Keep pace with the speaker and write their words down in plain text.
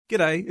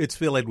G'day, it's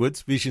Phil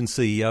Edwards, Vision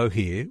CEO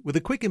here, with a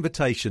quick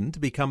invitation to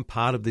become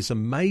part of this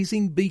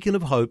amazing beacon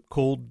of hope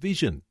called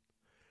Vision.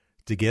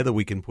 Together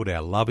we can put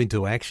our love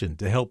into action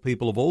to help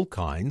people of all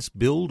kinds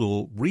build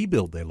or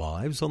rebuild their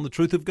lives on the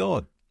truth of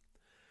God.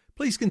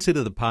 Please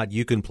consider the part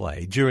you can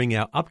play during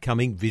our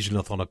upcoming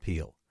Visionathon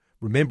appeal,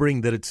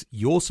 remembering that it's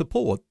your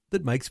support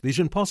that makes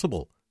Vision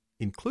possible,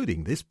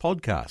 including this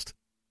podcast.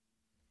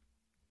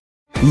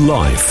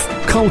 Life,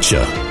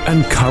 culture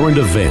and current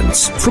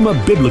events from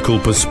a biblical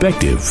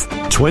perspective.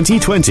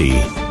 2020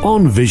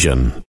 on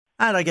Vision.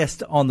 And our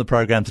guest on the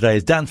programme today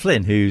is Dan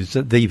Flynn, who's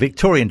the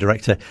Victorian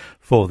Director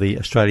for the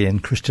Australian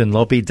Christian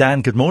Lobby.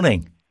 Dan, good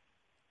morning.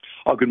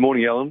 Oh, good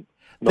morning, Alan.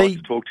 Nice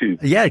to talk to you.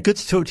 Yeah, good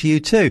to talk to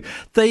you too.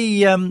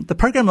 The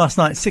programme last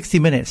night, 60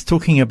 Minutes,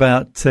 talking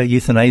about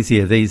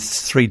euthanasia,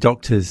 these three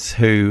doctors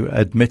who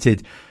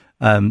admitted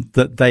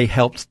that they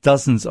helped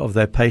dozens of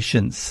their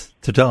patients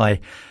to die.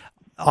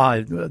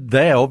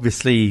 They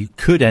obviously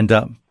could end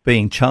up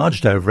being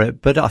charged over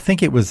it, but I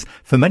think it was,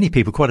 for many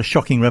people, quite a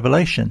shocking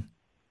revelation.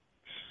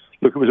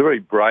 Look, it was a very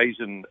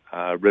brazen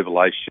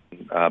revelation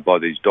by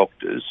these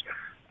doctors,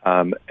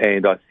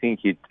 and I think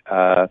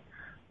there's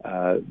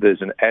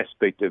an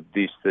aspect of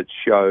this that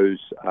shows,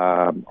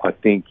 I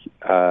think,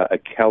 a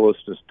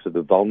callousness to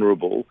the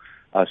vulnerable.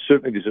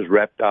 Certainly this is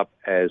wrapped up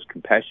as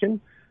compassion,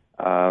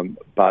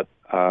 but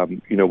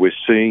we're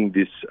seeing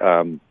this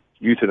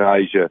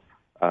euthanasia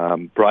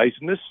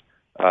brazenness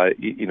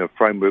in a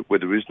framework where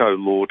there is no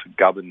law to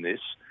govern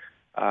this,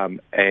 a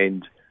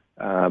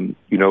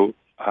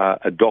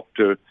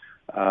doctor,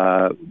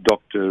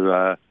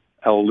 Dr.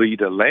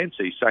 Alida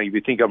Lancey, saying, "If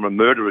you think I'm a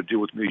murderer, deal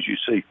with me as you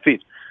see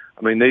fit."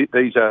 I mean,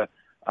 these are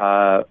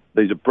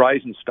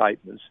brazen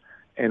statements,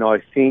 and I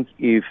think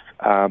if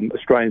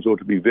Australians ought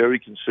to be very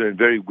concerned,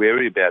 very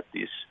wary about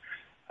this,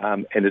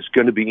 and it's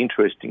going to be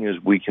interesting as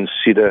we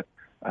consider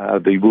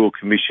the Royal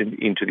Commission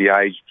into the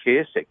aged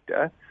care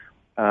sector,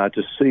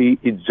 to see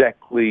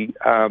exactly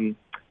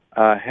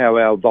how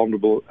our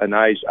vulnerable and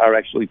aged are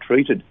actually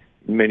treated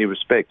in many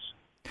respects.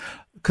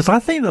 Because I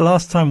think the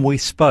last time we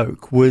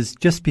spoke was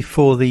just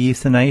before the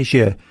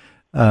euthanasia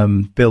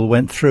bill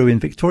went through in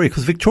Victoria,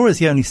 because Victoria is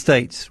the only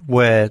state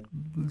where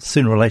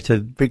sooner or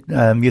later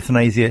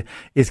euthanasia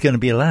is going to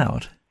be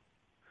allowed.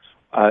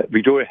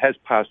 Victoria has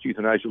passed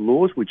euthanasia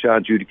laws, which are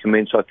due to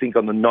commence, I think,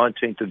 on the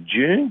 19th of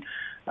June,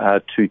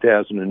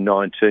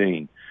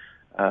 2019.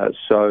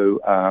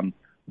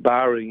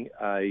 Barring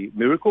a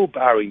miracle,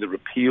 barring the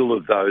repeal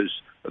of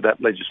that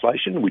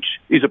legislation, which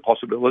is a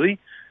possibility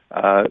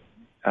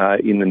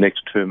in the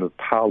next term of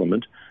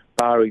Parliament,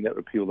 barring that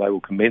repeal, they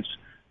will commence.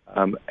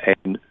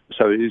 And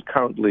so it is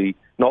currently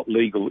not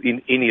legal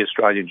in any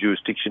Australian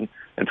jurisdiction,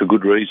 and for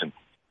good reason.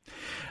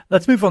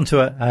 Let's move on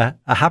to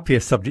a happier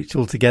subject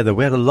altogether.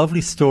 We had a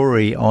lovely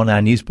story on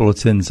our news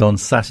bulletins on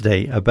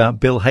Saturday about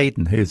Bill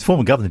Hayden, who's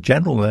former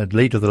Governor-General and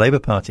leader of the Labour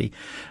Party.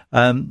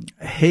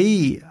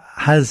 He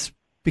has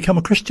become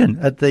a Christian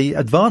at the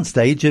advanced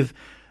age of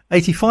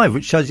 85,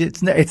 which shows you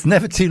it's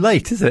never too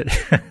late, is it?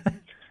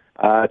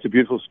 It's a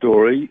beautiful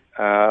story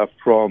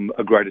from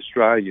a great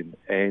Australian.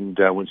 And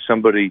when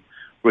somebody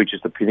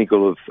reaches the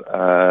pinnacle of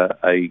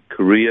a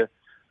career,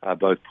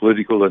 both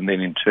political and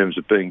then in terms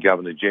of being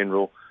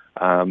Governor-General,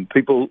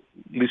 people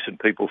listen,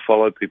 people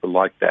follow, people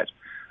like that.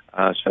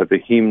 So for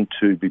him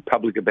to be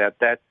public about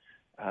that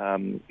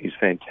is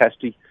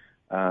fantastic.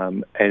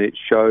 And it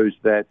shows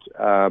that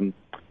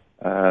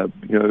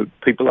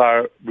people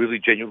are really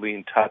genuinely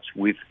in touch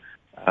with,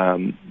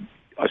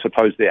 I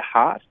suppose, their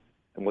heart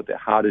and what their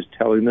heart is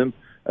telling them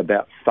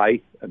about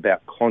faith,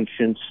 about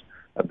conscience,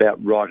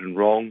 about right and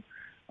wrong,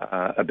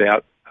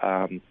 about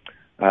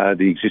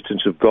the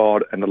existence of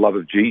God and the love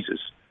of Jesus.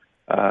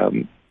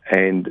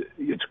 And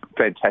it's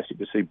fantastic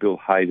to see Bill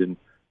Hayden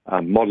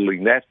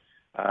modelling that.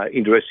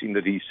 Interesting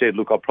that he said,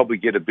 "Look, I'll probably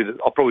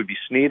be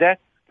sneered at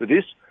for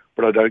this,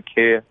 but I don't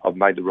care. I've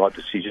made the right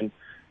decision."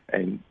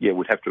 And yeah,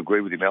 we'd have to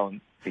agree with him,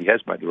 Alan. He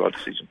has made the right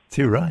decision.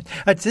 Too right.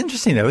 It's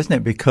interesting, though, isn't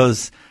it?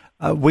 Because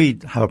we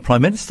have a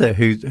Prime Minister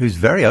who's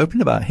very open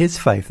about his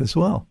faith as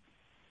well.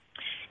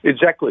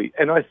 Exactly.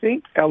 And I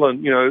think,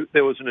 Alan,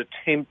 there was an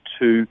attempt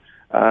to,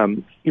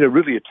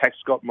 really attack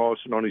Scott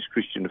Morrison on his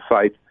Christian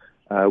faith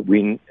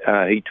when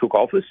he took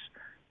office.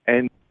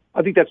 And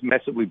I think that's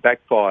massively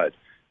backfired.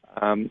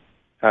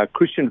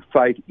 Christian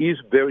faith is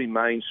very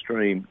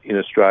mainstream in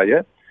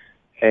Australia.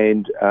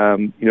 And,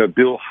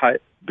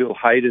 Bill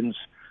Hayden's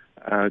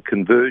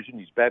conversion,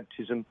 his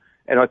baptism,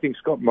 and I think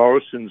Scott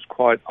Morrison's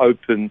quite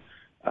open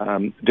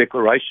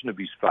declaration of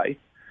his faith,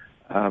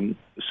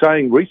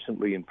 saying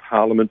recently in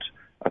Parliament,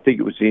 I think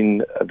it was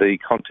in the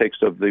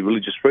context of the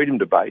religious freedom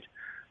debate,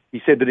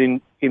 he said that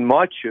in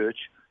my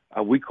church,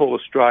 we call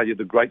Australia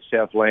the great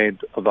south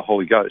land of the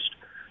Holy Ghost.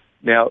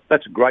 Now,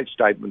 that's a great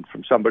statement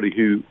from somebody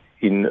who,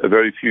 in a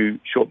very few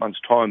short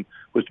months' time,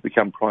 was to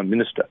become Prime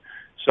Minister.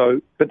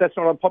 So, but that's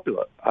not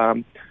unpopular.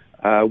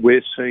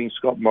 We're seeing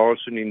Scott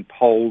Morrison in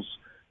polls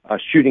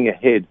shooting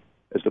ahead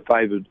as the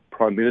favoured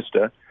Prime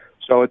Minister.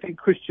 So I think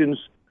Christians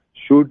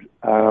should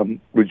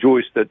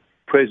rejoice that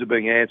prayers are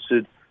being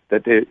answered,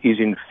 that there is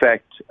in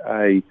fact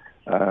a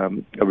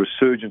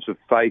resurgence of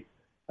faith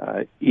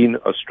in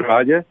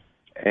Australia,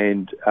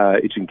 and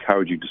it's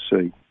encouraging to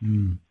see.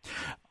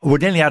 We're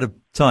nearly out of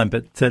time,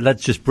 but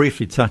let's just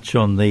briefly touch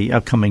on the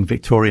upcoming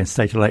Victorian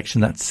state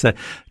election. That's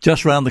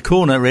just round the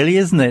corner, really,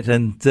 isn't it?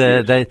 And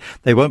yes.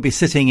 They won't be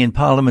sitting in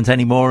Parliament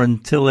anymore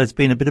until there's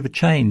been a bit of a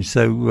change.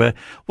 So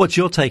what's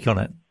your take on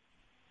it?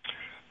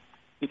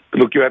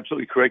 Look, you're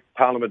absolutely correct.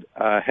 Parliament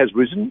has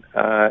risen,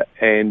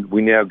 and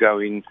we now go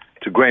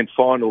into grand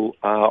final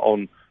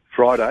on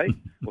Friday.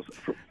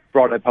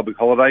 Friday public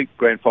holiday,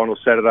 grand final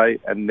Saturday,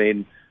 and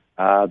then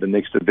the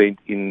next event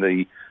in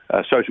the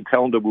social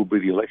calendar will be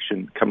the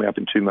election coming up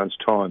in 2 months'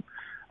 time.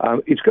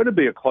 It's going to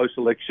be a close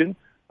election.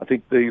 I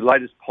think the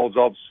latest polls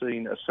I've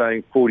seen are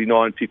saying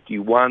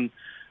 49-51%,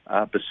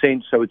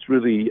 so it's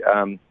really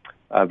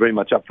very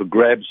much up for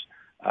grabs.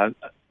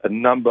 A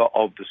number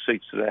of the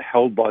seats that are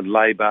held by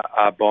Labor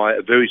are by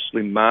a very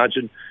slim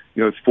margin,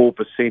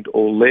 4%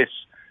 or less,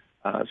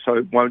 so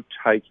it won't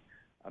take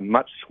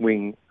much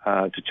swing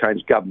to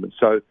change government.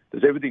 So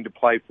there's everything to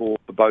play for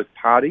both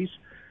parties.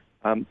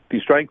 The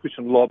Australian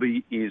Christian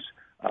Lobby is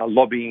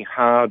lobbying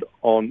hard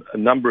on a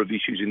number of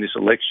issues in this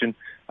election,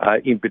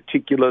 in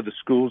particular the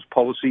schools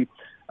policy.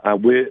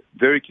 We're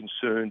very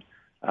concerned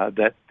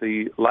that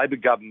the Labor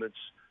government's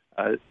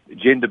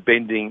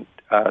gender-bending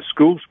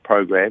schools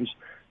programs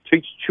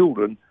teach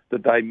children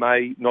that they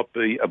may not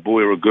be a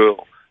boy or a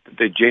girl, that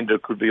their gender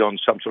could be on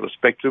some sort of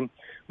spectrum.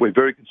 We're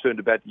very concerned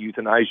about the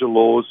euthanasia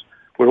laws.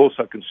 We're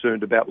also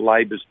concerned about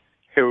Labor's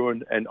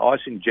heroin and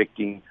ice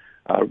injecting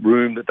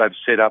room that they've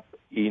set up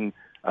in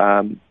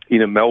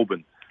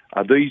Melbourne.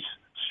 These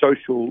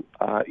social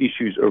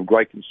issues are of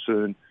great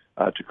concern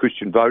to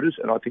Christian voters,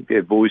 and I think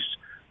their voice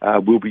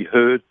will be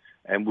heard,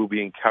 and we'll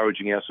be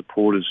encouraging our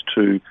supporters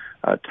to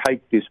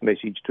take this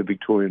message to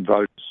Victorian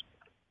voters.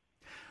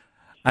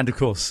 And of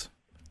course,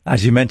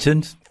 as you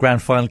mentioned,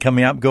 grand final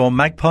coming up. Go on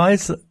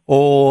Magpies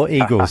or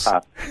Eagles?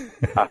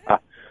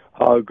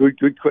 Oh,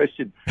 good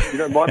question.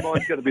 My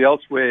mind's going to be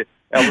elsewhere,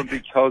 Alan,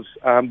 because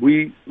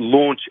we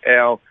launch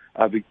our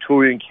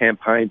Victorian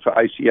campaign for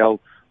ACL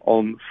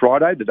on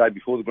Friday, the day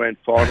before the grand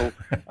final,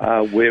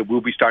 where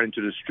we'll be starting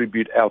to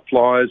distribute our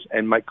flyers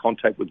and make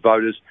contact with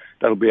voters.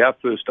 That'll be our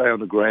first day on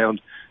the ground,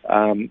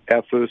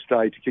 our first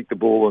day to kick the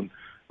ball, and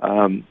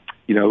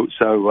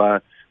so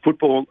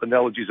football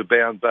analogies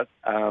abound, but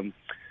our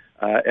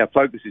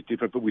focus is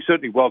different. But we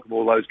certainly welcome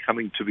all those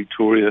coming to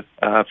Victoria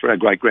for our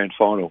great grand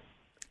final.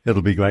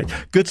 It'll be great.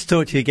 Good to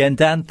talk to you again,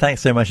 Dan.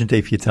 Thanks so much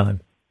indeed for your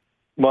time.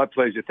 My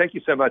pleasure. Thank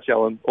you so much,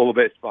 Alan. All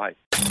the best. Bye.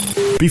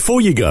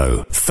 Before you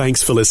go,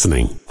 thanks for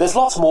listening. There's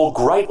lots more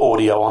great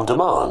audio on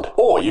demand,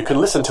 or you can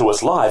listen to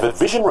us live at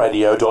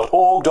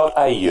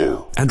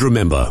visionradio.org.au. And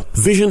remember,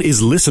 Vision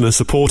is listener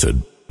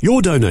supported.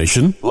 Your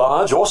donation,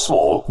 large or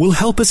small, will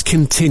help us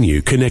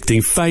continue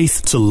connecting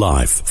faith to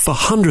life for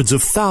hundreds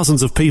of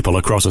thousands of people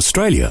across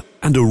Australia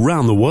and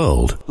around the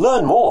world.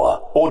 Learn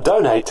more or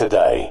donate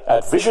today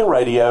at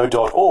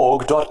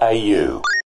visionradio.org.au.